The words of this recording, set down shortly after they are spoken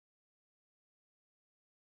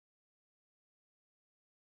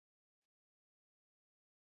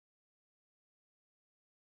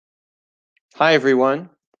Hi, everyone.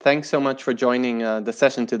 Thanks so much for joining the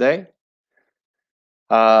session today.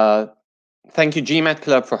 Thank you, GMAT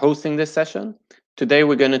Club, for hosting this session. Today,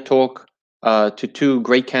 we're going to talk to two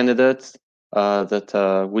great candidates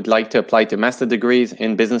that would like to apply to master degrees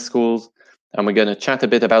in business schools. And we're going to chat a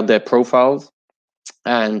bit about their profiles.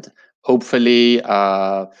 And hopefully,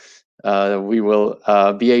 we will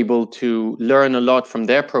be able to learn a lot from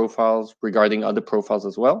their profiles regarding other profiles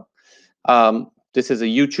as well. This is a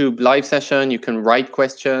YouTube live session. You can write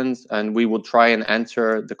questions, and we will try and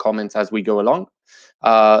answer the comments as we go along.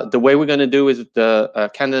 The way we're going to do is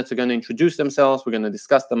the candidates are going to introduce themselves. We're going to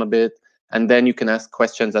discuss them a bit, and then you can ask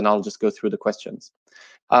questions, and I'll just go through the questions.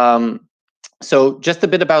 So just a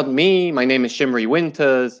bit about me. My name is Shimri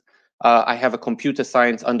Winters. I have a computer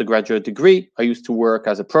science undergraduate degree. I used to work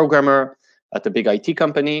as a programmer at a big IT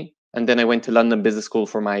company, and then I went to London Business School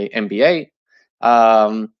for my MBA.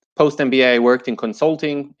 Post-MBA, I worked in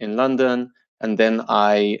consulting in London, and then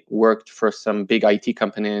I worked for some big IT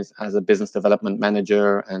companies as a business development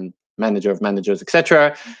manager and manager of managers,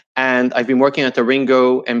 etc. And I've been working at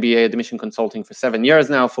ARINGO MBA admission consulting for 7 years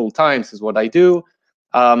now, full-time. This is what I do.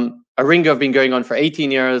 ARINGO have been going on for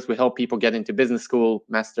 18 years. We help people get into business school,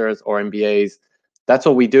 masters or MBAs. That's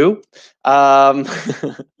what we do.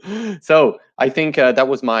 So I think that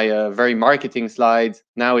was my very marketing slides.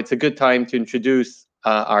 Now it's a good time to introduce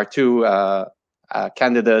our two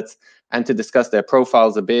candidates and to discuss their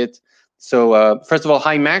profiles a bit. So first of all,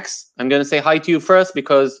 hi, Max. I'm going to say hi to you first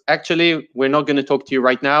because actually we're not going to talk to you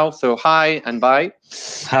right now. So hi and bye.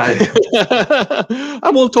 Hi.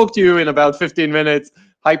 And we'll talk to you in about 15 minutes.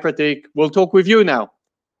 Hi, Pratik. We'll talk with you now.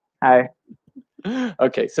 Hi.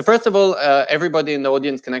 Okay, so first of all, everybody in the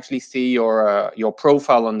audience can actually see your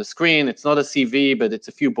profile on the screen. It's not a CV, but it's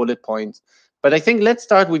a few bullet points. But I think let's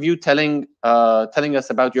start with you telling us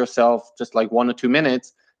about yourself, just like 1 or 2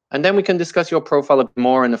 minutes, and then we can discuss your profile a bit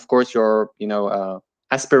more, and of course your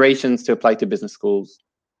aspirations to apply to business schools.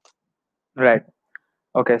 Right.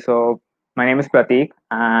 Okay. So my name is Pratik,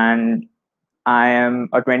 and I am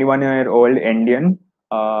a 21-year-old Indian.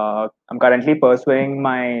 I'm currently pursuing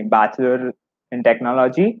my bachelor in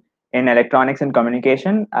technology in electronics and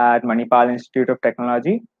communication at Manipal Institute of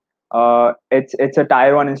Technology. It's a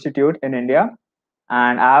Tier 1 institute in India,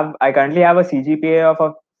 and I currently have a CGPA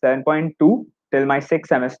of 7.2 till my 6th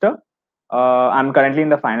semester. I'm currently in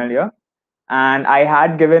the final year, and I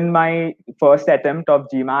had given my first attempt of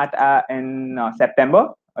GMAT in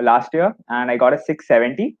September last year, and I got a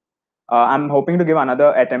 670. I'm hoping to give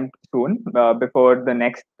another attempt soon before the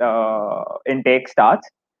next intake starts.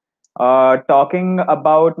 Talking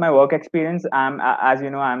about my work experience, as you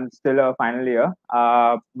know, I'm still a final year.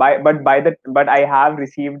 But I have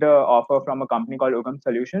received an offer from a company called Ugam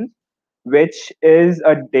Solutions, which is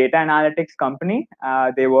a data analytics company.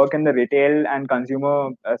 They work in the retail and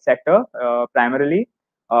consumer sector primarily.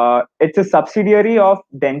 It's a subsidiary of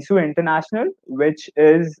Dentsu International, which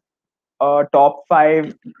is a top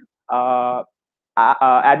 5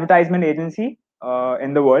 advertisement agency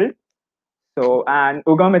in the world. So, and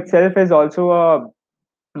Ugam itself is also a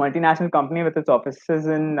multinational company with its offices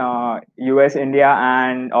in US, India,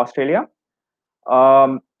 and Australia.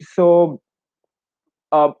 So,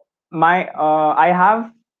 I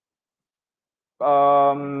have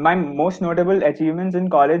my most notable achievements in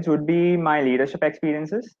college would be my leadership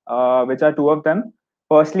experiences, which are 2 of them.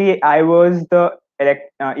 Firstly, I was the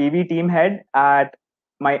EV team head at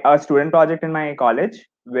my student project in my college,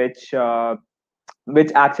 which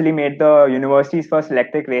actually made the university's first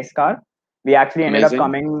electric race car. We actually ended up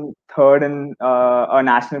coming third in a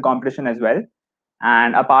national competition as well.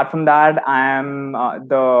 And apart from that, I am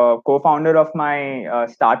the co-founder of my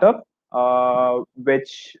startup,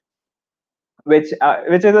 which is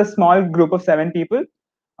a small group of 7 people.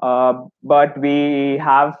 But we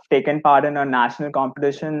have taken part in a national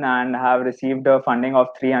competition and have received a funding of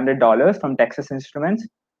 $300 from Texas Instruments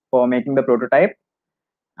for making the prototype.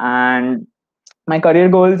 And my career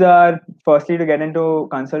goals are firstly to get into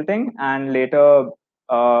consulting and later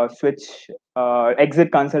exit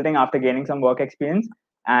consulting after gaining some work experience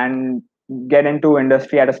and get into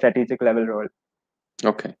industry at a strategic level role.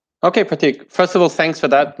 Okay, Pratik. First of all, thanks for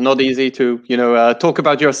that. Not easy to, talk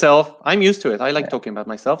about yourself. I'm used to it. I like talking about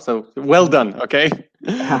myself. So well done. Okay.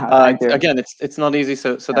 Again, it's not easy.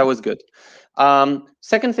 So that was good.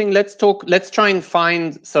 Second thing, let's try and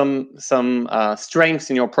find some strengths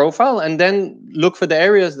in your profile, and then look for the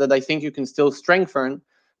areas that I think you can still strengthen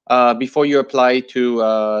before you apply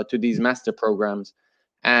to these master programs.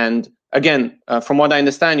 And again, from what I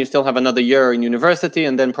understand, you still have another year in university,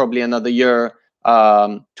 and then probably another year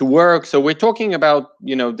to work. So we're talking about,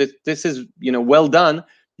 this is, well done.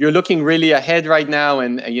 you're looking really ahead right now,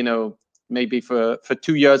 and maybe for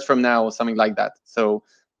 2 years from now or something like that. So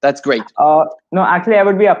that's great. No, actually, I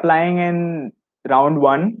would be applying in round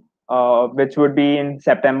one, which would be in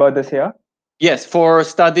September this year. Yes, for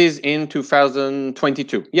studies in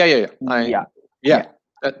 2022. Yeah. Yeah.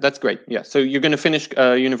 That's great. Yeah, so you're going to finish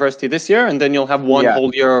university this year, and then you'll have one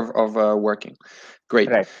whole year of working. Great.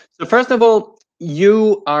 Right. So first of all,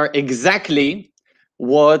 you are exactly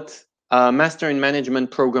what master in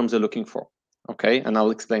management programs are looking for. Okay, and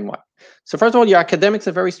I'll explain why. So first of all, your academics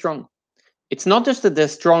are very strong. It's not just that they're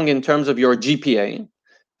strong in terms of your GPA,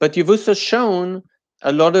 but you've also shown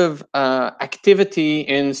a lot of activity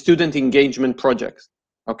in student engagement projects.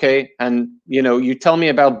 Okay, and you tell me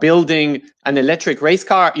about building an electric race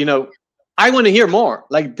car. I want to hear more.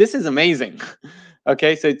 Like, this is amazing.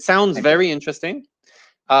 Okay, so it sounds very interesting.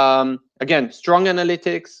 Again, strong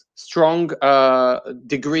analytics, strong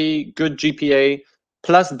degree, good GPA,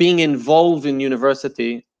 plus being involved in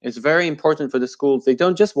university is very important for the schools. They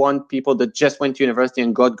don't just want people that just went to university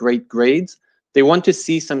and got great grades. They want to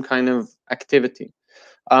see some kind of activity.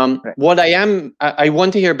 What I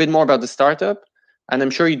want to hear a bit more about the startup, and I'm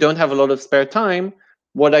sure you don't have a lot of spare time.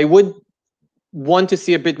 What I would want to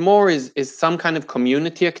see a bit more is some kind of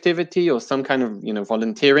community activity or some kind of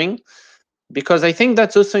volunteering, because I think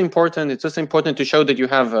that's also important. It's also important to show that you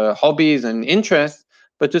have hobbies and interests,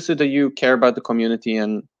 but also that you care about the community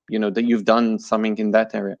and that you've done something in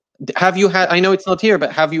that area. Have you had? I know it's not here,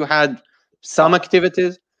 but have you had some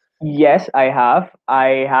activities? Yes, I have.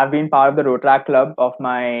 I have been part of the Rotaract Club of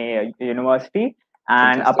my university.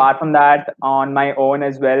 And Fantastic. apart from that, on my own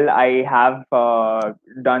as well, I have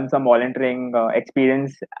done some volunteering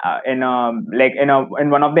experience in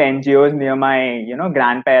one of the NGOs near my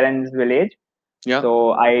grandparents' village. Yeah.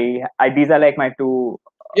 So I these are like my two.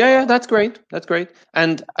 Yeah, that's great. That's great.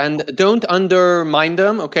 And don't undermine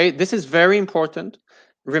them. Okay, this is very important.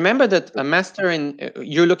 Remember that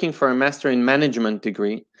you're looking for a master in management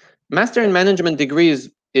degree. Master in management degree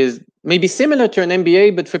is maybe similar to an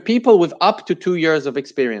MBA, but for people with up to 2 years of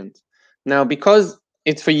experience. Now, because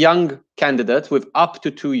it's for young candidates with up to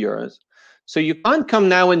 2 years, so you can't come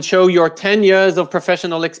now and show your 10 years of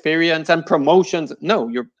professional experience and promotions. No,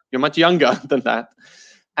 you're much younger than that.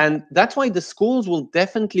 And that's why the schools will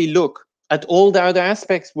definitely look at all the other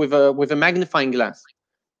aspects with a magnifying glass.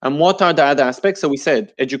 And what are the other aspects? So we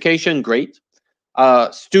said education, great.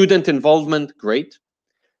 Student involvement, great.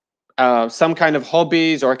 Some kind of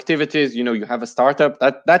hobbies or activities. You have a startup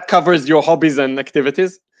that covers your hobbies and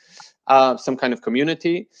activities. Some kind of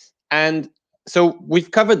community, and so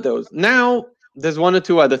we've covered those. Now there's one or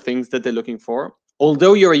two other things that they're looking for.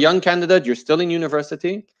 Although you're a young candidate, you're still in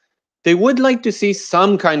university. They would like to see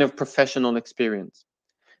some kind of professional experience.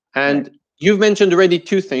 And you've mentioned already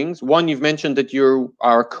two things. One, you've mentioned that you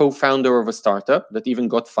are a co-founder of a startup that even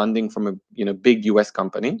got funding from a big US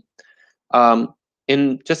company.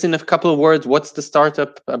 In a couple of words, what's the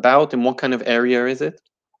startup about and what kind of area is it?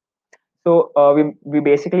 So we're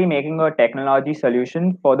basically making a technology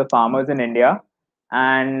solution for the farmers in India.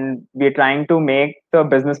 And we're trying to make the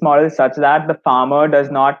business model such that the farmer does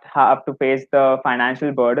not have to face the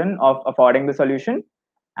financial burden of affording the solution.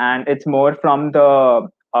 And it's more from the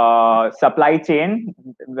supply chain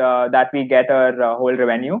that we get our whole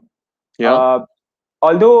revenue. Yeah.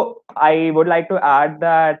 Although I would like to add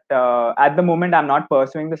that at the moment I'm not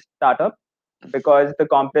pursuing the startup because the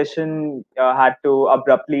competition had to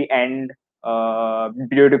abruptly end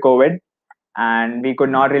due to COVID, and we could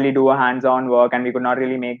not really do a hands-on work and we could not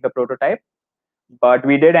really make the prototype. But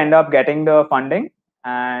we did end up getting the funding,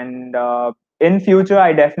 and in future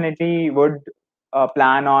I definitely would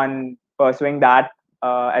plan on pursuing that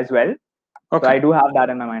as well. Okay. So I do have that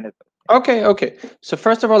in my mind as well. Okay. So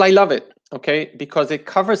first of all, I love it. Okay, because it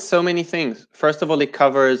covers so many things. First of all, it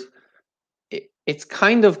covers. It's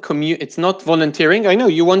kind of It's not volunteering. I know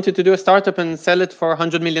you wanted to do a startup and sell it for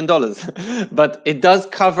 $100 million, but it does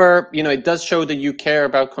cover. It does show that you care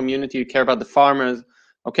about community, you care about the farmers.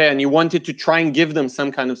 Okay, and you wanted to try and give them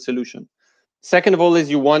some kind of solution. Second of all, is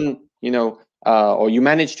you won. Or you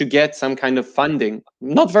managed to get some kind of funding.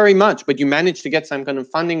 Not very much, but you managed to get some kind of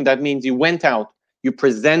funding. That means you went out. You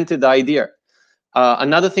presented the idea.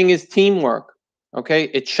 Another thing is teamwork. Okay,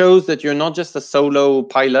 it shows that you're not just a solo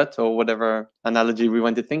pilot or whatever analogy we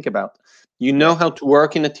want to think about. You know how to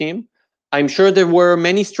work in a team. I'm sure there were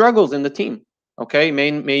many struggles in the team. Okay,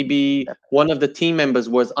 maybe one of the team members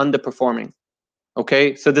was underperforming.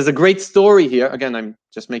 Okay, so there's a great story here. Again, I'm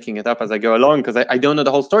just making it up as I go along because I don't know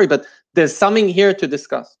the whole story, but there's something here to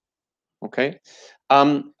discuss. Okay,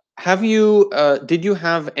 did you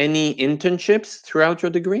have any internships throughout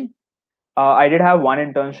your degree? I did have one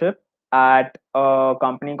internship at a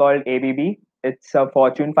company called ABB. It's a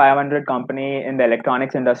Fortune 500 company in the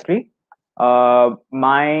electronics industry.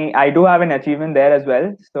 I do have an achievement there as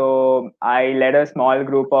well. So I led a small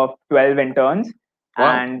group of 12 interns,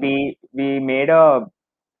 Wow. and we made a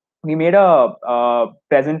we made a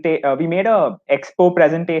expo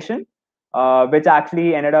presentation, which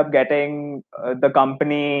actually ended up getting the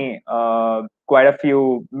company quite a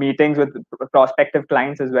few meetings with prospective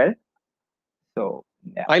clients as well. So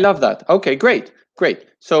yeah. I love that. Okay, great, great.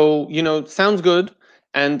 So, sounds good.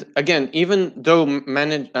 And again, even though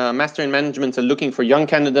master in management are looking for young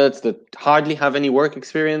candidates that hardly have any work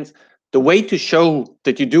experience, the way to show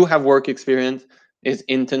that you do have work experience is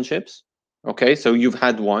internships. Okay, so you've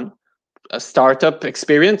had one. A startup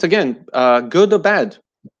experience, again, good or bad,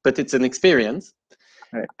 but it's an experience.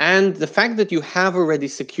 Right. And the fact that you have already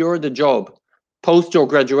secured a job post your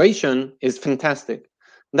graduation is fantastic.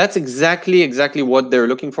 That's exactly what they're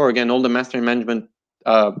looking for. Again, all the master in management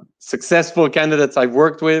successful candidates I've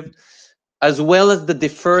worked with, as well as the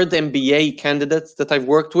deferred MBA candidates that I've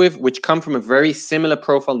worked with, which come from a very similar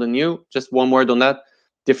profile than you. Just one word on that.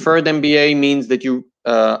 Deferred MBA means that you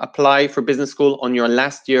apply for business school on your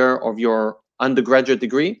last year of your undergraduate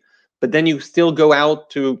degree, but then you still go out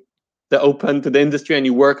to the industry and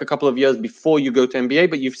you work a couple of years before you go to MBA,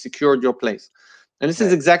 but you've secured your place. And this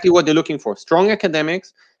is exactly what they're looking for: strong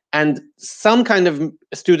academics and some kind of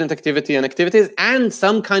student activity and activities and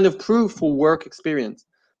some kind of proof for work experience.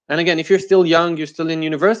 And again, if you're still young, you're still in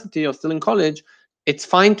university or still in college, it's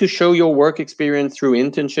fine to show your work experience through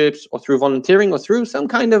internships or through volunteering or through some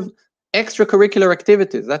kind of extracurricular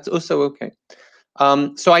activities. That's also okay.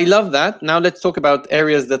 So I love that. Now let's talk about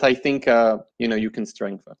areas that I think you can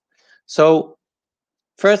strengthen. So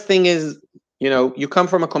first thing is, you come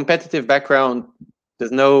from a competitive background.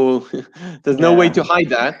 There's no way to hide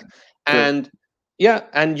that. And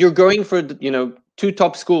and you're going for two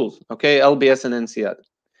top schools, okay, LBS and NCAD.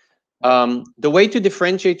 The way to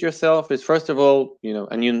differentiate yourself is, first of all,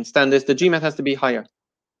 and you understand this, the GMAT has to be higher.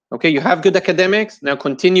 Okay, you have good academics, now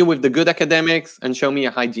continue with the good academics and show me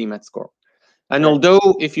a high GMAT score. And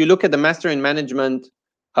although if you look at the master in management,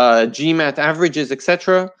 GMAT averages,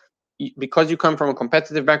 etc., because you come from a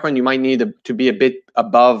competitive background, you might need to be a bit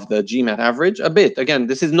above the GMAT average, a bit. Again,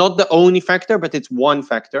 this is not the only factor, but it's one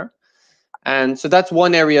factor. And so that's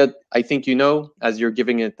one area I think as you're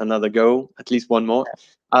giving it another go, at least one more,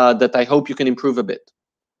 that I hope you can improve a bit.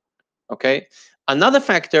 Okay. Another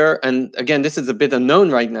factor, and again, this is a bit unknown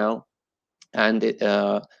right now, and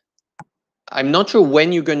I'm not sure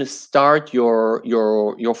when you're going to start your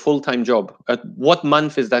full-time job. What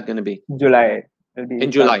month is that going to be? July.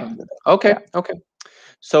 In July. Okay. Okay.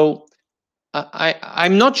 So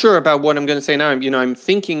I'm not sure about what I'm going to say now. I'm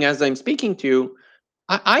thinking as I'm speaking to you.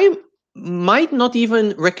 I might not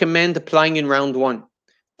even recommend applying in round one.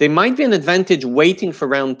 There might be an advantage waiting for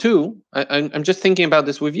round two. I'm just thinking about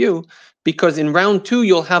this with you, because in round two,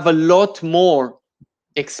 you'll have a lot more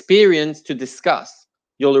experience to discuss.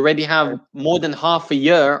 You'll already have more than half a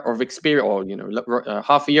year of experience, or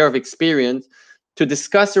half a year of experience to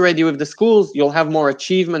discuss already with the schools. You'll have more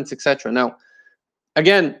achievements, etc. Now,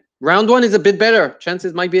 again, round one is a bit better.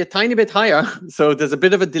 Chances might be a tiny bit higher. So there's a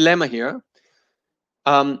bit of a dilemma here.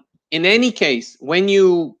 In any case, when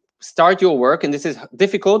you start your work, and this is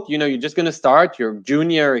difficult, you're just going to start, you're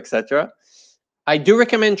junior, etc. I do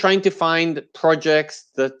recommend trying to find projects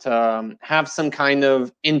that have some kind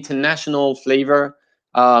of international flavor.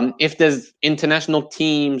 If there's international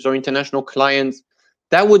teams or international clients,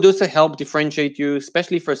 that would also help differentiate you,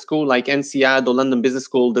 especially for a school like NCAD or London Business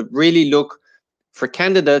School that really look for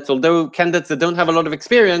candidates, although candidates that don't have a lot of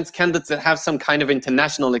experience, candidates that have some kind of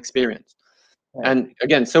international experience. And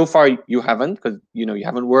again, so far you haven't, because you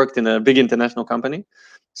haven't worked in a big international company.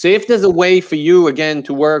 So if there's a way for you, again,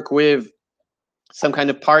 to work with some kind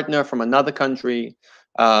of partner from another country,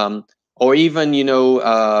 or even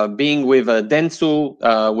being with a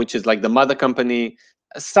Dentsu, which is like the mother company,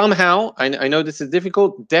 somehow, I know this is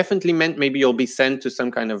difficult, definitely meant maybe you'll be sent to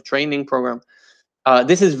some kind of training program.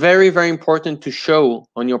 This is very, very important to show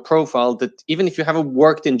on your profile, that even if you haven't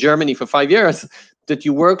worked in Germany for 5 years, that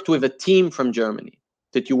you worked with a team from Germany,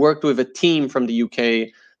 that you worked with a team from the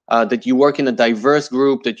UK, that you work in a diverse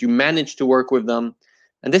group, that you managed to work with them.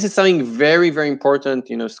 And this is something very, very important.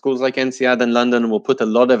 Schools like NCAD and London will put a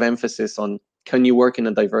lot of emphasis on, can you work in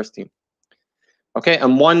a diverse team? Okay,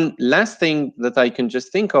 and one last thing that I can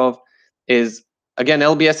just think of is, again,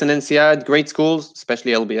 LBS and NCAD, great schools,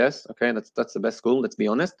 especially LBS. Okay, that's the best school, let's be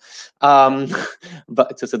honest.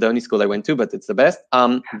 But it's also the only school I went to, but it's the best.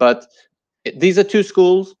 But these are two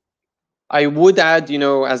schools I would add,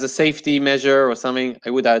 as a safety measure or something, I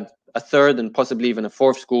would add a third and possibly even a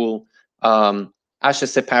fourth school.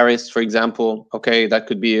 HEC Paris, for example. Okay, that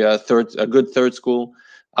could be a good third school.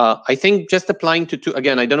 I think just applying to two,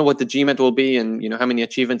 again, I don't know what the GMAT will be and how many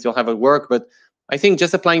achievements you'll have at work, but I think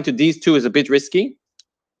just applying to these two is a bit risky.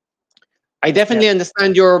 I definitely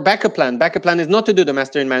understand your backup plan. Backup plan is not to do the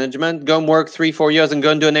master in management, go and work 3-4 years and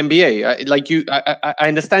go and do an MBA. I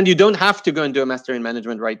understand you don't have to go and do a master in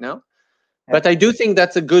management right now, but I do think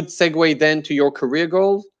that's a good segue then to your career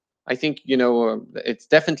goals. I think, it's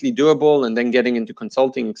definitely doable, and then getting into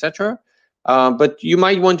consulting, etc. But you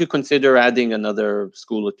might want to consider adding another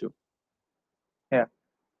school or two. Yeah.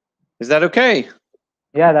 Is that okay?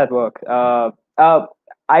 Yeah, that works.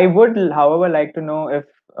 I would, however, like to know if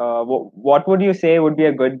what would you say would be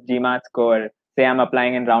a good GMAT score? Say I'm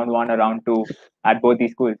applying in round 1 or round 2 at both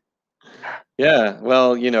these schools. Yeah,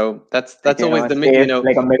 well, that's always the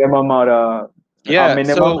like a minimum or a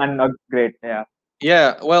minimum and a grade.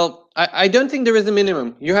 Yeah, well, I don't think there is a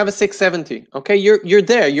minimum. You have a 670. Okay, you're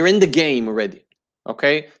there. You're in the game already.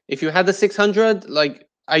 Okay, if you had the 600, like,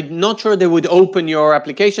 I'm not sure they would open your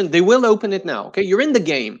application. They will open it now. Okay, you're in the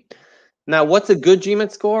game. Now, what's a good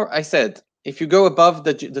GMAT score? I said, if you go above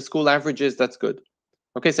the school averages, that's good.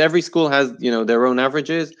 Okay, so every school has, their own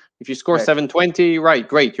averages. If you score 720, right,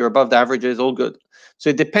 great, you're above the averages, all good.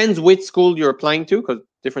 So it depends which school you're applying to, because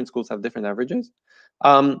different schools have different averages.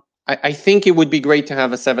 I think it would be great to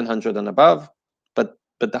have a 700 and above, but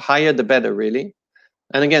the higher, the better, really.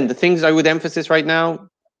 And again, the things I would emphasize right now,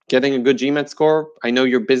 getting a good GMAT score. I know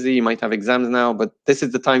you're busy, you might have exams now, but this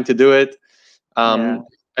is the time to do it.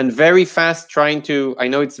 And very fast trying to, I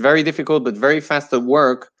know it's very difficult, but very fast at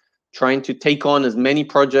work, trying to take on as many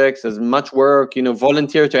projects, as much work,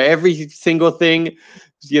 volunteer to every single thing,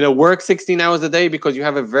 work 16 hours a day, because you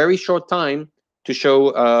have a very short time to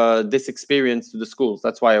show this experience to the schools.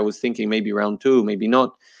 That's why I was thinking maybe round 2, maybe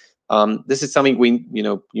not. This is something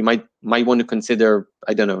you might want to consider,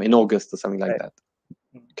 I don't know, in August or something like that.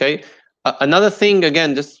 Okay. Another thing,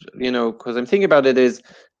 again, just, because I'm thinking about it, is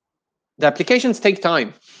the applications take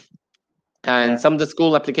time. And some of the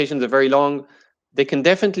school applications are very long. They can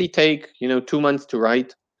definitely take, 2 months to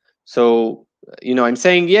write. So, I'm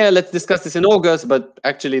saying, yeah, let's discuss this in August, but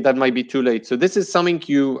actually that might be too late. So this is something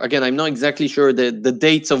again, I'm not exactly sure the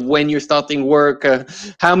dates of when you're starting work,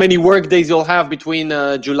 how many work days you'll have between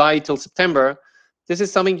July till September. This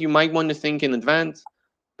is something you might want to think in advance.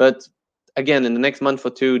 But again, in the next month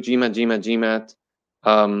or two, GMAT,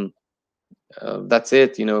 that's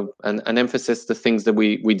it, and emphasis the things that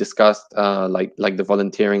we discussed, like the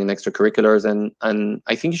volunteering and extracurriculars, and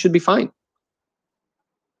I think you should be fine.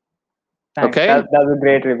 Thanks. Okay, that was a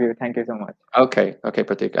great review. Thank you so much. Okay,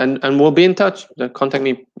 Pratik, and we'll be in touch. Contact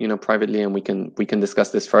me, privately, and we can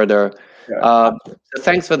discuss this further. So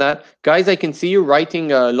thanks for that, guys. I can see you writing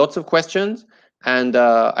lots of questions, and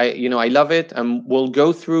I love it. And we'll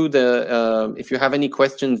go through the if you have any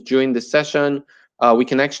questions during the session. We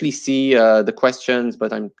can actually see the questions,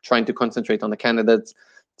 but I'm trying to concentrate on the candidates.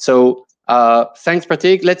 So thanks,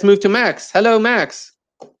 Pratik. Let's move to Max. Hello, Max.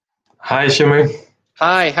 Hi, Shimri.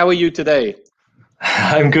 Hi, how are you today?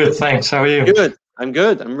 I'm good, thanks. How are you? Good. I'm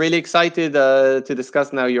good. I'm really excited to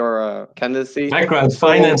discuss now your candidacy. Background,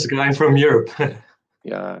 finance guy from Europe.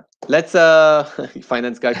 Yeah. Let's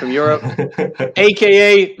finance guy from Europe,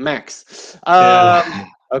 aka Max.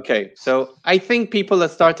 Okay, so I think people are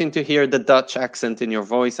starting to hear the Dutch accent in your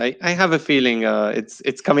voice. I have a feeling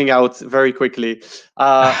it's coming out very quickly.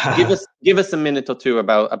 Give us a minute or two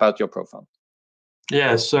about your profile.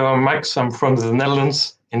 Yeah, so I'm Max. I'm from the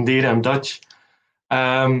Netherlands. Indeed, I'm Dutch.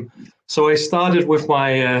 So I started with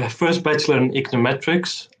my first bachelor in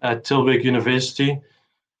econometrics at Tilburg University,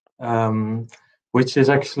 which is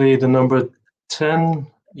actually the number 10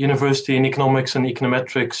 university in economics and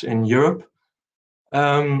econometrics in Europe.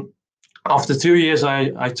 After 2 years,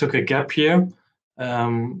 I took a gap year.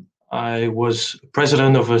 I was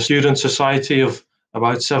president of a student society of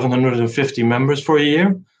about 750 members for a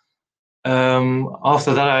year.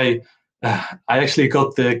 After that, I actually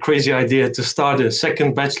got the crazy idea to start a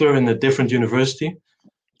second bachelor in a different university.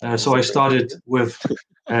 So I started with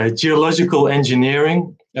geological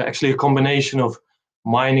engineering, actually a combination of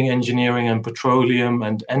mining engineering and petroleum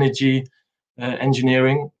and energy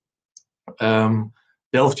engineering.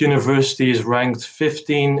 Delft University is ranked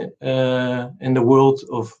 15 in the world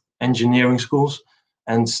of engineering schools,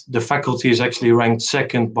 and the faculty is actually ranked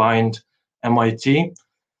second behind MIT.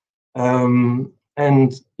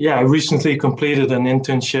 And yeah, I recently completed an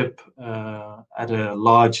internship at a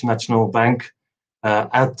large national bank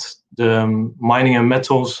at the mining and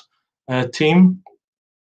metals team.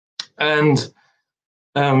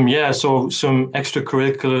 And yeah, so some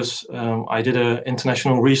extracurriculars. I did an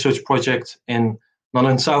international research project not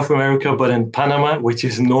in South America, but in Panama, which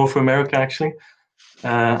is North America actually.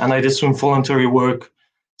 And I did some voluntary work.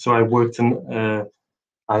 So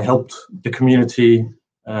I helped the community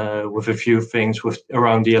with a few things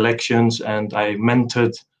around the elections, and I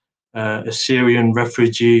mentored a Syrian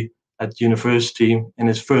refugee at university in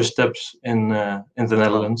his first steps in the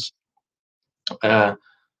Netherlands.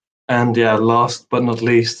 And yeah, last but not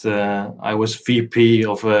least, I was VP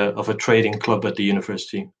of a trading club at the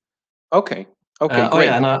university. Okay. Okay. Oh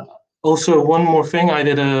yeah, and also one more thing, I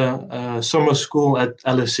did a summer school at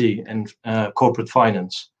LSE in corporate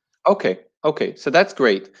finance. Okay. Okay. So that's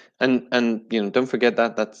great, and don't forget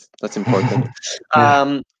that that's important.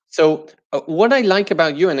 Yeah. So what I like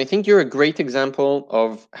about you, and I think you're a great example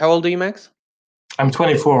of, how old are you, Max? I'm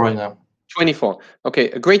 24 right now. 24. Okay,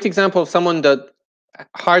 a great example of someone that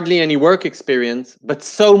hardly any work experience, but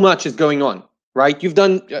so much is going on, right? You've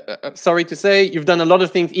done, sorry to say, you've done a lot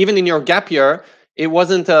of things. Even in your gap year, it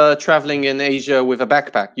wasn't traveling in Asia with a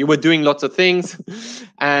backpack. You were doing lots of things,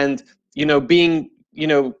 and being,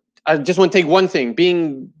 I just want to take one thing: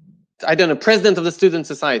 being, I don't know, president of the student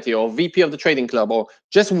society or VP of the trading club, or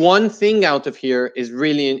just one thing out of here is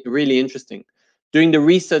really, really interesting. Doing the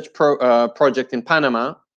research project in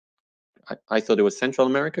Panama. I thought it was Central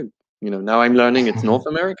America. Now I'm learning it's North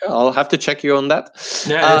America. I'll have to check you on that.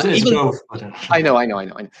 Yeah, it's both. I know.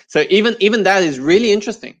 So even that is really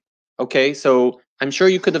interesting. Okay, so I'm sure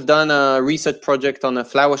you could have done a research project on a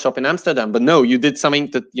flower shop in Amsterdam, but no, you did something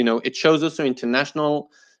that it shows also international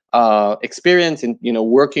experience in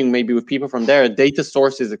working maybe with people from there, data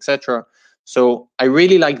sources, etc. So I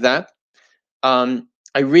really like that.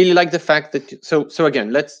 I really like the fact that so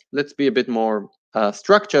again, let's be a bit more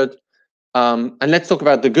structured. And let's talk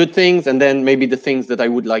about the good things and then maybe the things that I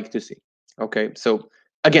would like to see. Okay, so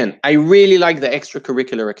again, I really like the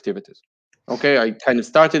extracurricular activities. Okay, I kind of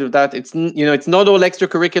started with that. It's it's not all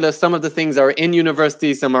extracurricular. Some of the things are in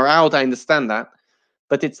university, some are out. I understand that,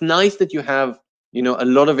 but it's nice that you have a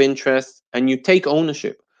lot of interest and you take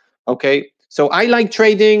ownership. Okay, so I like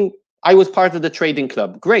trading. I was part of the trading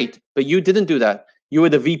club. Great, but you didn't do that. You were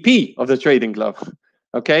the VP of the trading club.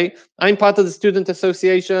 Okay, I'm part of the student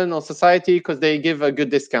association or society because they give a good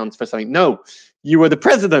discounts for something. No, you were the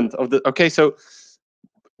president of the. Okay, so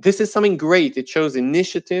this is something great. It shows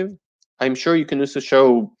initiative. I'm sure you can also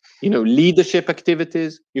show leadership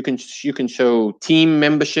activities. You can show team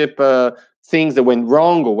membership things that went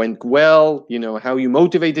wrong or went well. How you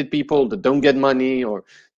motivated people that don't get money or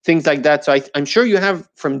things like that. So I'm sure you have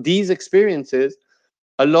from these experiences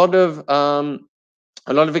a lot of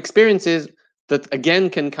experiences that again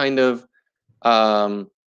can kind of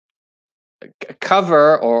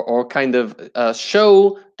cover or kind of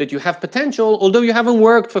show that you have potential, although you haven't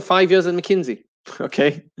worked for 5 years at McKinsey.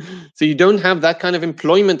 Okay, so you don't have that kind of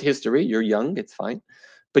employment history. You're young, it's fine,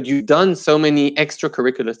 but you've done so many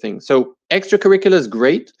extracurricular things. So extracurricular is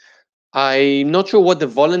great. I'm not sure what the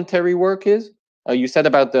voluntary work is. You said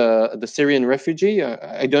about the Syrian refugee.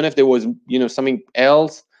 I don't know if there was something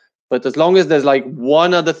else, but as long as there's like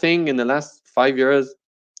one other thing in the last 5 years,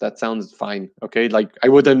 that sounds fine. Okay, like I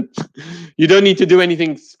wouldn't. You don't need to do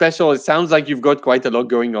anything special. It sounds like you've got quite a lot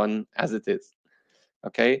going on as it is.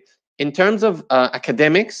 Okay, in terms of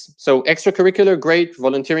academics, so extracurricular, great.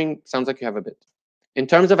 Volunteering sounds like you have a bit. In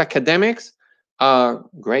terms of academics,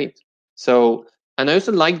 great. So, and I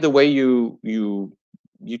also like the way you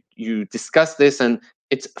discuss this, and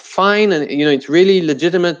it's fine, and it's really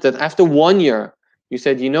legitimate that after 1 year you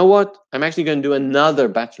said, you know what, I'm actually going to do another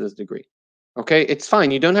bachelor's degree. Okay, it's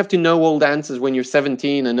fine. You don't have to know all the answers when you're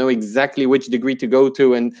 17 and know exactly which degree to go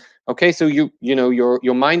to. And okay, so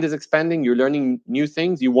your mind is expanding. You're learning new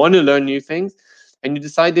things. You want to learn new things, and you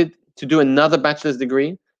decided to do another bachelor's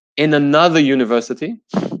degree in another university.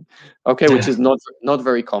 Okay, which is not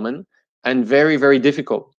very common and very, very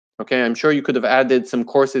difficult. Okay, I'm sure you could have added some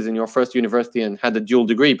courses in your first university and had a dual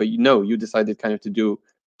degree, but you decided kind of to do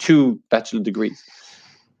 2 bachelor degrees.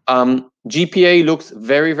 GPA looks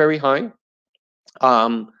very, very high.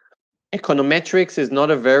 Econometrics is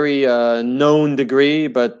not a very known degree,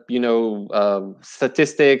 but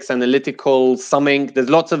statistics, analytical, summing. There's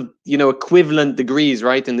lots of equivalent degrees,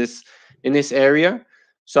 right, in this area.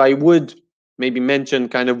 So I would maybe mention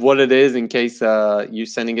kind of what it is in case you're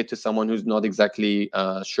sending it to someone who's not exactly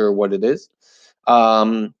sure what it is.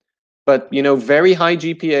 But very high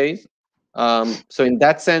GPAs. So in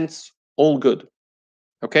that sense, all good.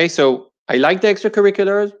 Okay, so I like the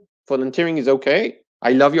extracurriculars. Volunteering is okay.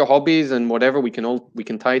 I love your hobbies and whatever. We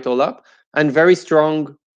can tie it all up. And very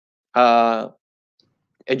strong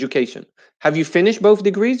education. Have you finished both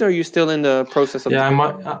degrees, or are you still in the process of? Yeah,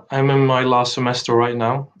 I'm in my last semester right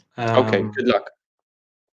now. Okay, good luck.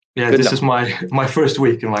 Yeah, good this luck. is my first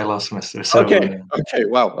week in my last semester. So okay,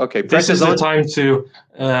 wow. Okay, this is the time to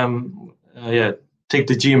take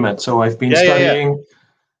the GMAT. So I've been studying,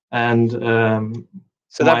 and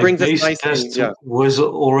so that my brings us base nicely. test was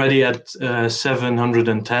already at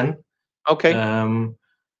 710. Okay.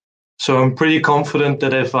 So I'm pretty confident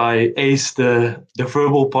that if I ace the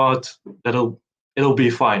verbal part, it'll be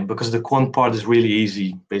fine, because the quant part is really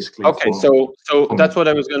easy, basically. Okay, so that's what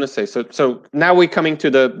I was going to say. So now we're coming to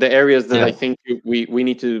the areas that I think we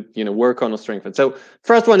need to work on or strengthen. So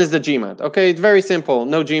first one is the GMAT. Okay, it's very simple.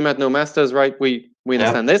 No GMAT, no masters, right? We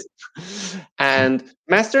understand this. And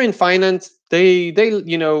master in finance, they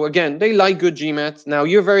again, they like good GMATs. Now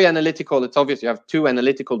you're very analytical. It's obvious you have 2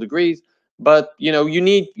 analytical degrees, but you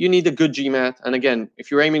need a good GMAT. And again,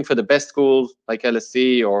 if you're aiming for the best schools like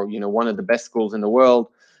LSE or one of the best schools in the world,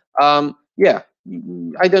 yeah,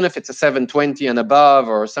 I don't know if it's a 720 and above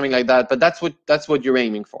or something like that, but that's what you're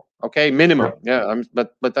aiming for. Okay, minimum. Yeah,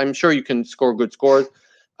 but I'm sure you can score good scores.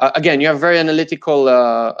 Again, you have very analytical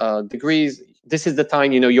degrees. This is the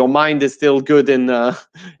time your mind is still good in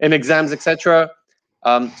exams, etc.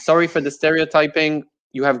 Sorry for the stereotyping.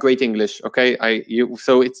 You have great English, okay?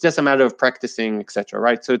 So it's just a matter of practicing, etc.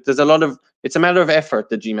 Right? So there's it's a matter of effort.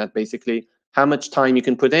 The GMAT, basically, how much time you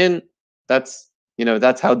can put in. That's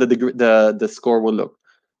how the score will look.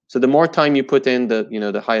 So the more time you put in,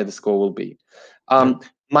 the higher the score will be. So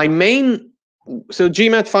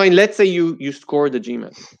GMAT, fine. Let's say you score the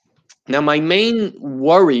GMAT. Now my main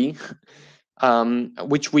worry,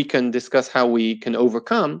 which we can discuss how we can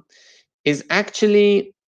overcome, is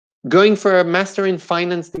actually going for a master in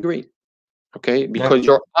finance degree. Okay, because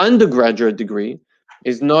your undergraduate degree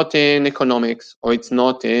is not in economics or it's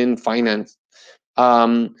not in finance.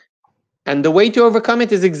 And the way to overcome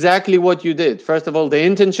it is exactly what you did. First of all, the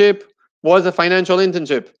internship was a financial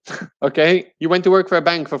internship. Okay, you went to work for a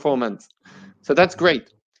bank for 4 months. So that's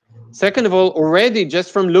great. Second of all, already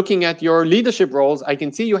just from looking at your leadership roles, I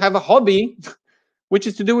can see you have a hobby, which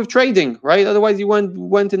is to do with trading, right? Otherwise, you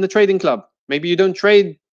went in the trading club. Maybe you don't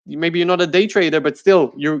trade. Maybe you're not a day trader, but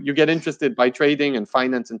still you get interested by trading and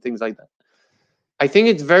finance and things like that. I think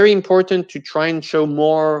it's very important to try and show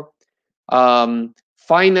more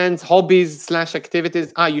finance hobbies /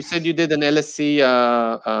 activities. You said you did an LSE.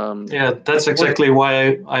 Yeah, that's exactly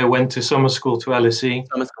why I went to summer school to LSE.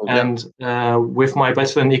 And with my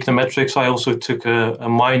bachelor in econometrics, I also took a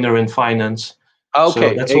minor in finance. Okay,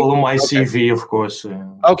 so that's all on my CV, of course.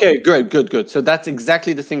 Okay, good. So that's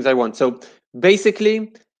exactly the things I want. So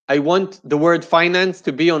basically, I want the word finance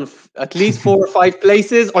to be on at least 4 or 5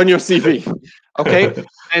 places on your CV. Okay,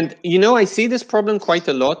 and I see this problem quite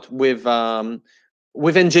a lot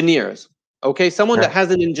with engineers. Okay, someone that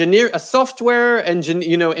has a software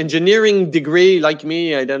engineering degree like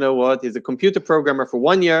me, I don't know what, is a computer programmer for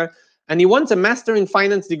 1 year, and he wants a master in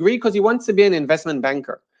finance degree because he wants to be an investment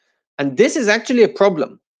banker. And this is actually a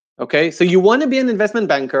problem. Okay, so you want to be an investment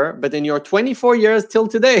banker, but in your 24 years till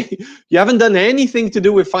today, you haven't done anything to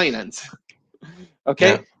do with finance.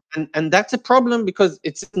 Okay, and that's a problem because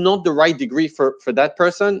it's not the right degree for that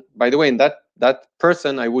person. By the way, in that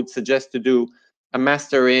person, I would suggest to do a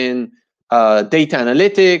master in data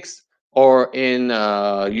analytics or in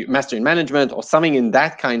master in management or something in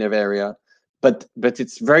that kind of area. But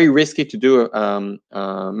it's very risky to do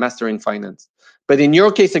a master in finance. But in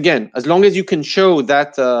your case, again, as long as you can show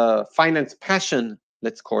that finance passion,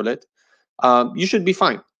 let's call it, you should be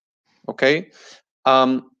fine. Okay.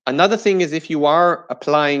 Another thing is if you are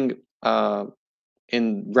applying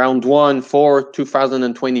in round 1 for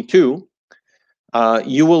 2022,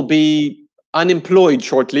 you will be unemployed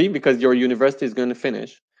shortly because your university is going to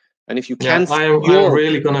finish. And if you can't, I'm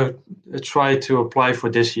really going to try to apply for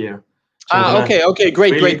this year. So okay,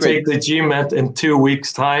 great. Take the GMAT in 2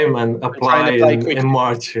 weeks' time and apply in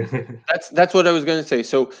March. That's what I was going to say.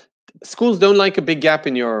 So schools don't like a big gap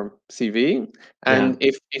in your CV, and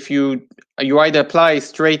if you either apply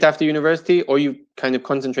straight after university or you kind of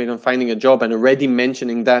concentrate on finding a job and already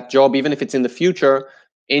mentioning that job, even if it's in the future,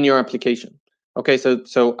 in your application. Okay,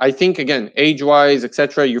 so I think again, age-wise,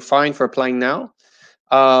 etc., you're fine for applying now.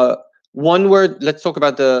 One word, let's talk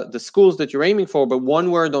about the schools that you're aiming for, but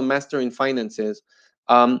one word on master in finance is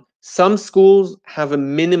some schools have a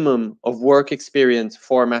minimum of work experience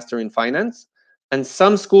for master in finance, and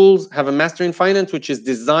some schools have a master in finance which is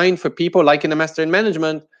designed for people like in a master in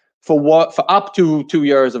management for up to 2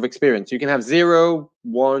 years of experience. You can have 0,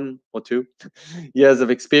 1, or 2 years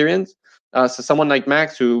of experience. So someone like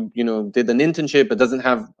Max, who did an internship but doesn't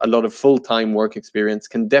have a lot of full-time work experience,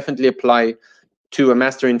 can definitely apply to a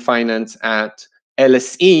Master in Finance at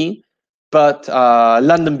LSE. But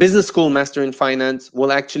London Business School Master in Finance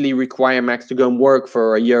will actually require Max to go and work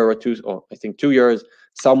for a year or two, or I think 2 years,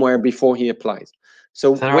 somewhere before he applies.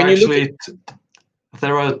 So when you look at,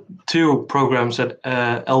 there are 2 programs at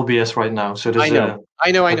LBS right now. So there's I know.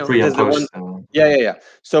 Pre and there's the post. one. Yeah.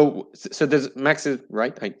 So there's Max is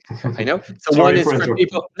right. I know. So one is for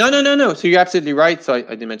people. No. So you're absolutely right. So I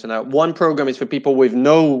didn't mention that. One program is for people with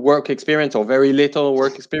no work experience or very little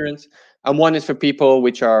work experience, and one is for people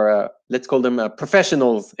which are let's call them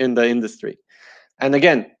professionals in the industry. And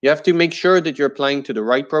again, you have to make sure that you're applying to the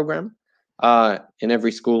right program in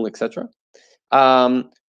every school, etc.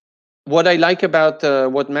 What I like about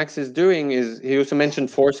what Max is doing is he also mentioned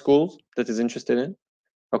 4 schools that he's interested in.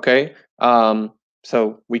 Okay,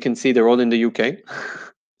 so we can see they're all in the UK.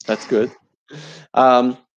 That's good.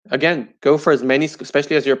 Again, go for as many,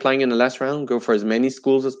 especially as you're applying in the last round, go for as many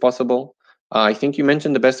schools as possible. I think you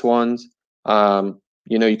mentioned the best ones.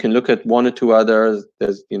 You can look at 1 or 2 others.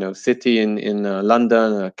 There's, City in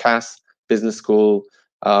London, Cass Business School.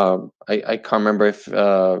 I can't remember if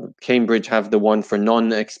Cambridge have the one for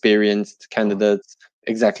non-experienced candidates.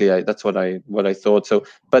 Exactly, that's what I thought. So,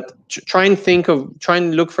 but try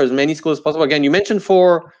and look for as many schools as possible. Again, you mentioned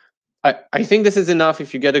 4. I think this is enough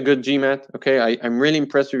if you get a good GMAT. Okay, I'm really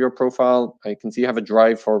impressed with your profile. I can see you have a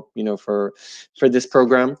drive for for this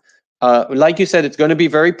program. Like you said, it's going to be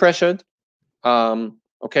very pressured.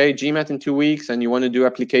 Okay, GMAT in 2 weeks, and you want to do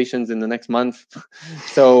applications in the next month.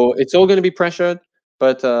 So it's all going to be pressured.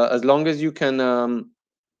 But as long as you can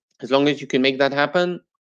make that happen,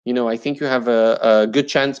 I think you have a good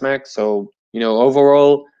chance, Max. So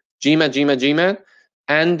overall, GMAT,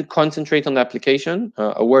 and concentrate on the application.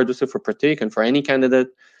 A word also for Pratik and for any candidate.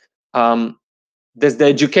 There's the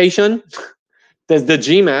education, there's the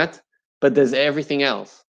GMAT, but there's everything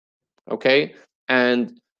else. Okay,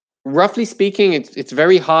 and roughly speaking, it's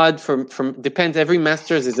very hard from depends. Every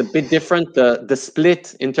master's is a bit different. The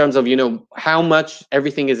split in terms of how much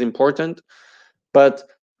everything is important, but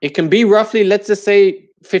it can be roughly, let's just say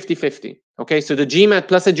 50-50. Okay, so the GMAT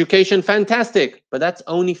plus education, fantastic, but that's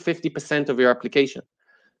only 50% of your application.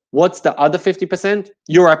 What's the other 50%?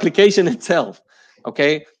 Your application itself.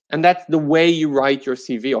 Okay, and that's the way you write your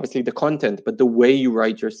CV. Obviously the content, but the way you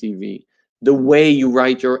write your CV, the way you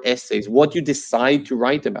write your essays, what you decide to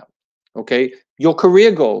write about. Okay, your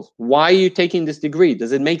career goals. Why are you taking this degree?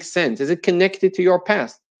 Does it make sense? Is it connected to your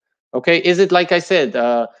past? Okay, is it, like I said,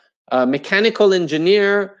 a mechanical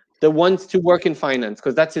engineer that wants to work in finance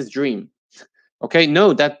because that's his dream? Okay,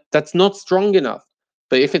 no, that's not strong enough.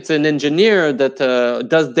 But if it's an engineer that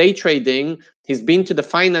does day trading, he's been to the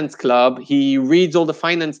finance club, he reads all the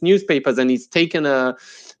finance newspapers, and he's taken a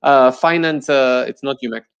finance, it's not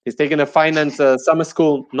UMac, he's taken a finance summer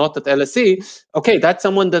school, not at LSE. Okay, that's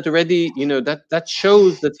someone that already, that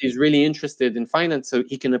shows that he's really interested in finance, so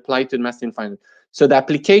he can apply to the Master in Finance. So the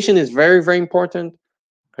application is very, very important.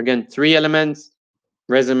 Again, 3 elements: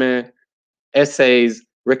 resume, essays,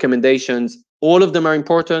 recommendations. All of them are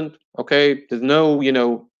important. Okay, there's no,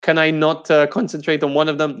 can I not concentrate on one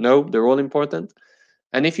of them? No, they're all important.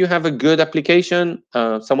 And if you have a good application,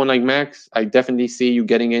 someone like Max, I definitely see you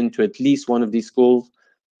getting into at least one of these schools,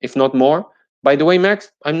 if not more. By the way,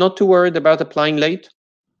 Max, I'm not too worried about applying late.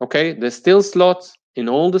 Okay, there's still slots in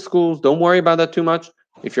all the schools. Don't worry about that too much.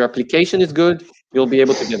 If your application is good, you'll be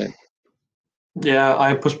able to get in. Yeah,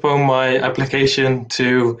 I postponed my application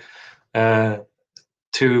to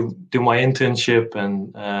do my internship,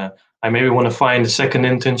 and I maybe want to find a second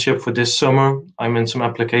internship for this summer. I'm in some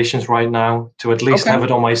applications right now to at least have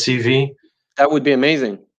it on my CV. That would be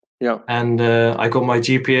amazing. Yeah. And I got my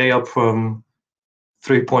GPA up from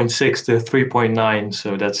 3.6 to 3.9,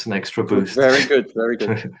 so that's an extra boost. Very good, very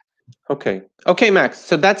good. Okay, Max.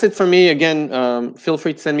 So that's it for me. Again, feel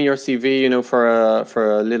free to send me your CV,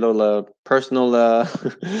 for a little personal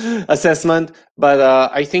assessment. But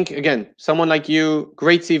I think, again, someone like you,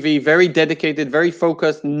 great CV, very dedicated, very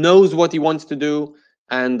focused, knows what he wants to do.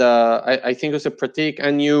 And I think also Pratik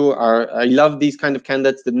and you I love these kind of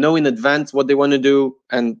candidates that know in advance what they want to do,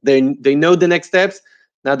 and they know the next steps.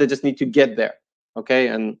 Now they just need to get there. Okay,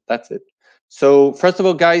 and that's it. So first of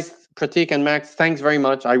all, guys, Pratik and Max, thanks very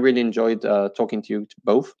much. I really enjoyed talking to you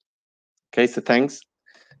both. Okay, so thanks.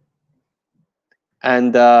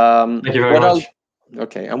 And thank you very much.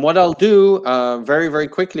 And what I'll do very, very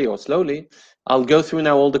quickly or slowly, I'll go through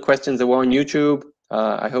now all the questions that were on YouTube.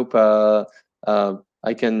 I hope I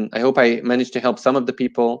managed to help some of the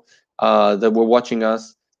people that were watching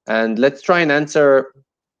us. And let's try and answer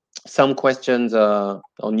some questions on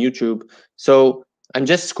YouTube. So I'm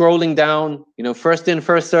just scrolling down, first in,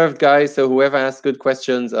 first served, guys. So whoever asks good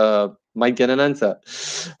questions might get an answer.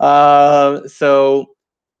 So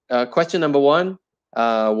question number one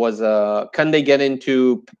was, can they get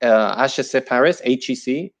into HEC Paris,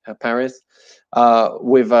 HEC Paris,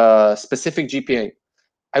 with a specific GPA?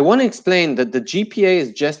 I want to explain that the GPA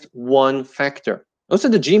is just one factor. Also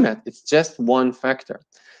the GMAT, it's just one factor.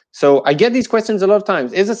 So I get these questions a lot of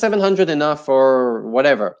times. Is a 700 enough or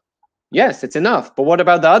whatever? Yes, it's enough. But what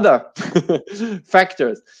about the other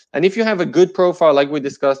factors? And if you have a good profile, like we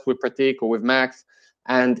discussed with Pratik or with Max,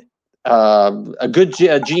 and a good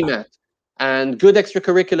GMAT, and good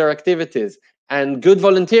extracurricular activities, and good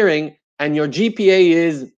volunteering, and your GPA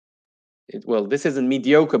is, well, this isn't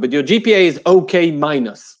mediocre, but your GPA is okay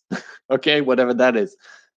minus, okay, whatever that is,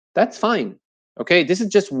 that's fine. Okay, this is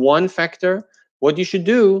just one factor. What you should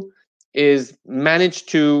do is manage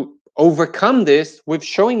to overcome this with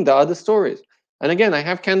showing the other stories. And again, I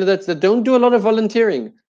have candidates that don't do a lot of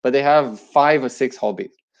volunteering, but they have 5 or 6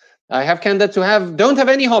 hobbies. I have candidates who don't have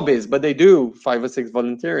any hobbies, but they do 5 or 6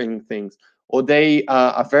 volunteering things, or they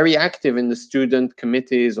are very active in the student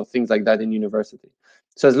committees or things like that in university.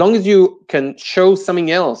 So as long as you can show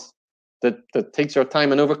something else that takes your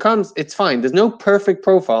time and overcomes, it's fine. There's no perfect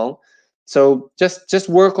profile. So just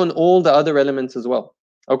work on all the other elements as well.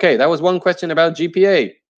 Okay, that was one question about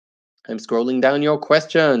GPA. I'm scrolling down your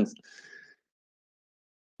questions.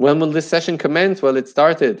 When will this session commence? Well, it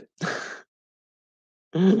started.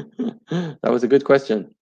 That was a good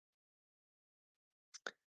question.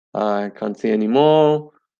 I can't see any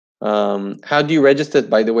more. How do you register,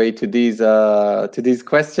 by the way, to these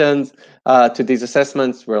questions, to these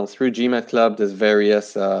assessments? Well, through GMAT Club, there's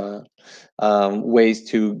various ways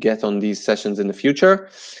to get on these sessions in the future.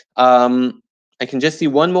 I can just see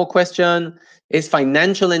one more question. Is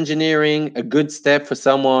financial engineering a good step for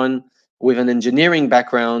someone with an engineering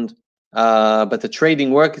background, but a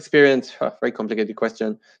trading work experience? Very complicated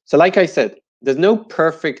question. So like I said, there's no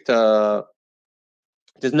perfect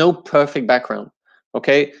background,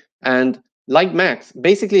 okay? And like Max,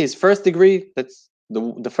 basically his first degree, that's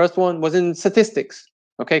the first one, was in statistics,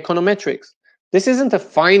 okay, econometrics. This isn't a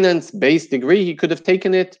finance-based degree. He could have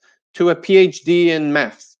taken it to a PhD in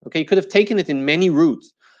maths, okay? He could have taken it in many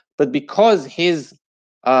routes, but because his,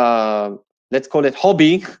 let's call it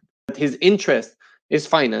hobby, his interest is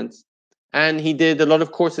finance, and he did a lot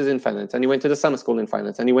of courses in finance, and he went to the summer school in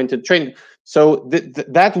finance, and he went to training. So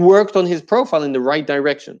that worked on his profile in the right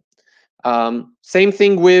direction. Same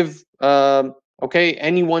thing with, okay,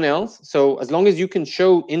 anyone else. So as long as you can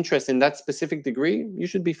show interest in that specific degree, you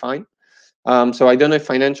should be fine. So I don't know if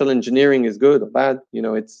financial engineering is good or bad.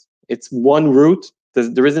 It's one route.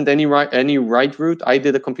 There isn't any right route. I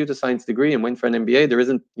did a computer science degree and went for an MBA. There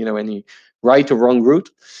isn't any right or wrong route.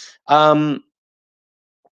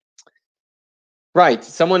 Right.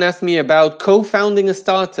 Someone asked me about co-founding a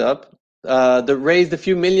startup that raised a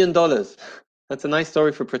few $1 million. That's a nice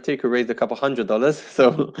story for Pratik, who raised a couple $100.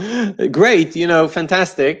 So great,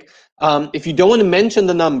 fantastic. If you don't want to mention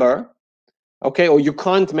the number, okay, or you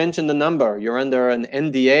can't mention the number, you're under an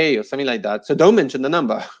NDA or something like that, so don't mention the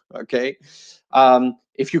number, okay?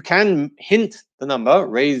 If you can hint the number,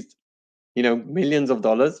 raised, millions of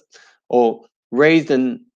dollars, or raised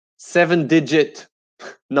an 7-digit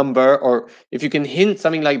number, or if you can hint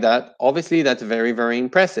something like that, obviously that's very, very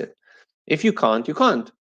impressive. If you can't, you can't.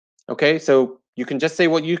 Okay, so you can just say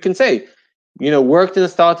what you can say. Worked in a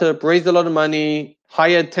startup, raised a lot of money,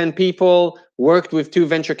 hired 10 people, worked with 2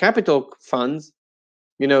 venture capital funds.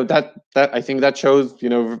 That I think that shows,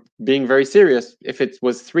 being very serious. If it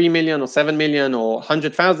was 3 million or 7 million or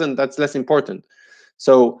 100,000, that's less important.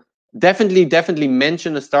 So definitely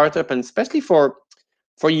mention a startup, and especially for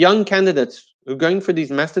young candidates who are going for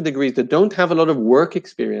these master degrees that don't have a lot of work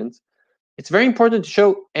experience, it's very important to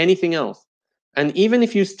show anything else. And even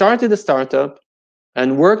if you started a startup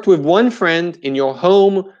and worked with one friend in your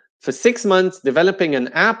home for 6 months developing an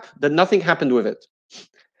app that nothing happened with it,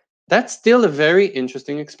 that's still a very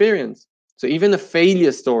interesting experience. So even a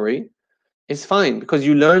failure story is fine, because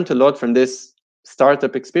you learned a lot from this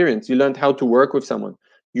startup experience. You learned how to work with someone.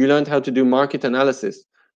 You learned how to do market analysis.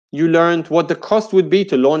 You learned what the cost would be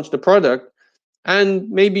to launch the product. And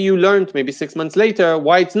maybe you learned, maybe 6 months later,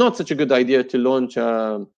 why it's not such a good idea to launch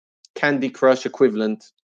a Candy Crush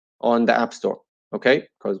equivalent on the App Store, okay?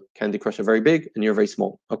 Because Candy Crush are very big and you're very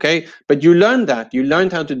small, okay? But you learned that. You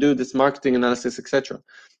learned how to do this marketing analysis, etc.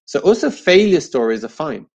 So also failure stories are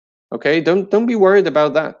fine, okay? Don't be worried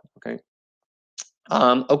about that, okay?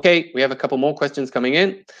 Okay, we have a couple more questions coming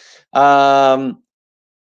in.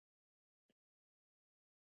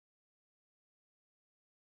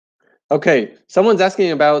 Okay, someone's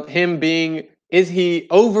asking about him being, is he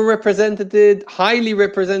overrepresented, highly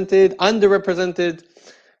represented, underrepresented?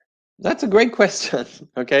 That's a great question.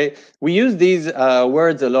 Okay, we use these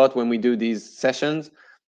words a lot when we do these sessions.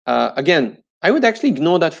 Again, I would actually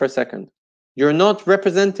ignore that for a second. You're not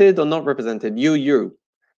represented or not represented, you.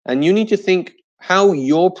 And you need to think how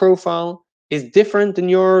your profile is different than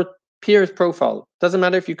your peer's profile. Doesn't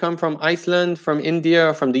matter if you come from Iceland, from India,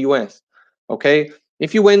 or from the US. Okay,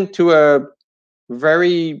 if you went to a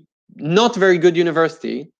not very good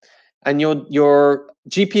university and your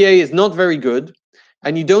GPA is not very good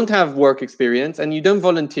and you don't have work experience and you don't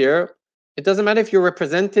volunteer, it doesn't matter if you're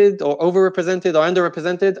represented or overrepresented or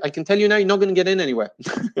underrepresented. I can tell you now, you're not going to get in anywhere,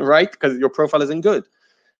 right? Because your profile isn't good.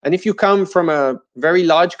 And if you come from a very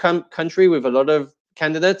large country with a lot of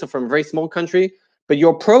candidates, or from a very small country, but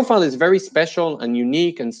your profile is very special and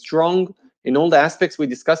unique and strong in all the aspects we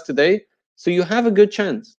discussed today, so you have a good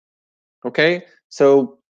chance. Okay,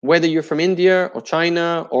 so whether you're from India or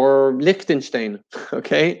China or Liechtenstein,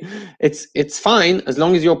 okay, it's fine as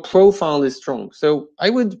long as your profile is strong. So I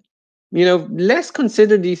would, less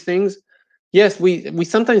consider these things. Yes, we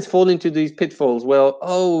sometimes fall into these pitfalls. Well,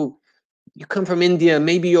 oh, you come from India,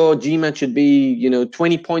 maybe your GMAT should be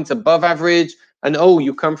 20 points above average, and oh,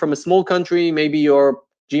 you come from a small country, maybe your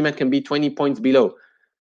GMAT can be 20 points below.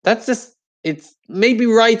 That's just, it's maybe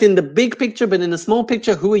right in the big picture, but in the small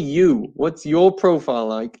picture, who are you? What's your profile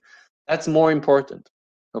like? That's more important.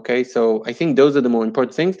 Okay, so I think those are the more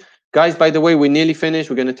important things. Guys, by the way, we're nearly finished.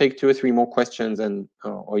 We're going to take 2 or 3 more questions and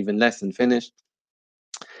or even less and finish.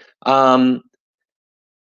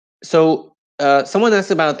 So someone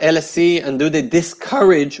asked about LSE and do they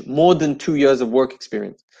discourage more than 2 years of work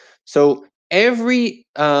experience? So every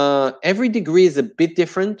degree is a bit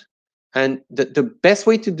different. And the best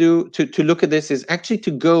way to look at this is actually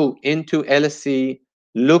to go into LSE,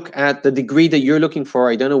 look at the degree that you're looking for.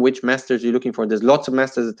 I don't know which masters you're looking for. There's lots of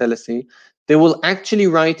masters at LSE. They will actually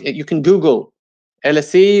write, you can Google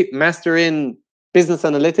LSE, master in business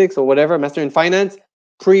analytics or whatever, master in finance,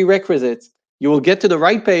 prerequisites. You will get to the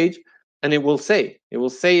right page and it will say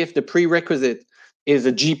if the prerequisite is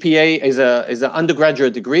a GPA, is an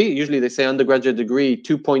undergraduate degree. Usually they say undergraduate degree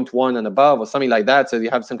 2.1 and above or something like that. So you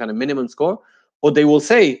have some kind of minimum score, or they will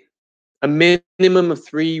say a minimum of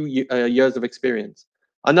 3 years of experience.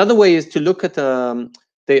 Another way is to look at, a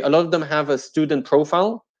lot of them have a student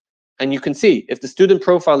profile, and you can see if the student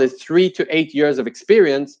profile is 3 to 8 years of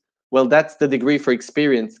experience, well, that's the degree for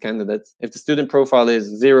experienced candidates. If the student profile is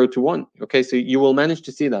 0 to 1, okay, so you will manage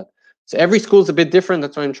to see that. So every school is a bit different.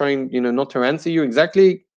 That's why I'm trying, not to answer you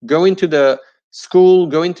exactly. Go into the school,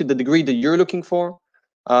 go into the degree that you're looking for,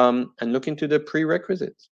 and look into the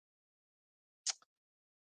prerequisites.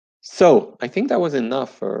 So I think that was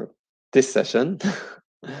enough for this session.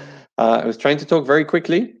 I was trying to talk very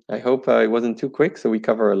quickly. I hope it wasn't too quick, so we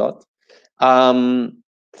cover a lot.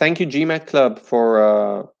 Thank you, GMAT Club,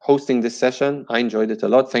 for hosting this session. I enjoyed it a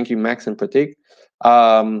lot. Thank you, Max and Pratik.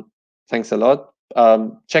 Thanks a lot.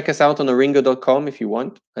 Check us out on ARINGO.com if you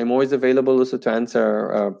want. I'm always available also to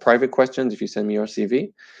answer private questions if you send me your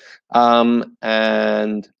CV.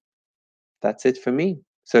 And that's it for me.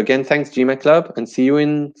 So again, thanks, GMAT Club, and see you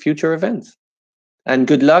in future events. And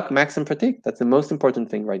good luck, Max and Pratik. That's the most important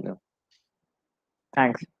thing right now.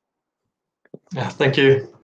 Thanks. Yeah, thank you.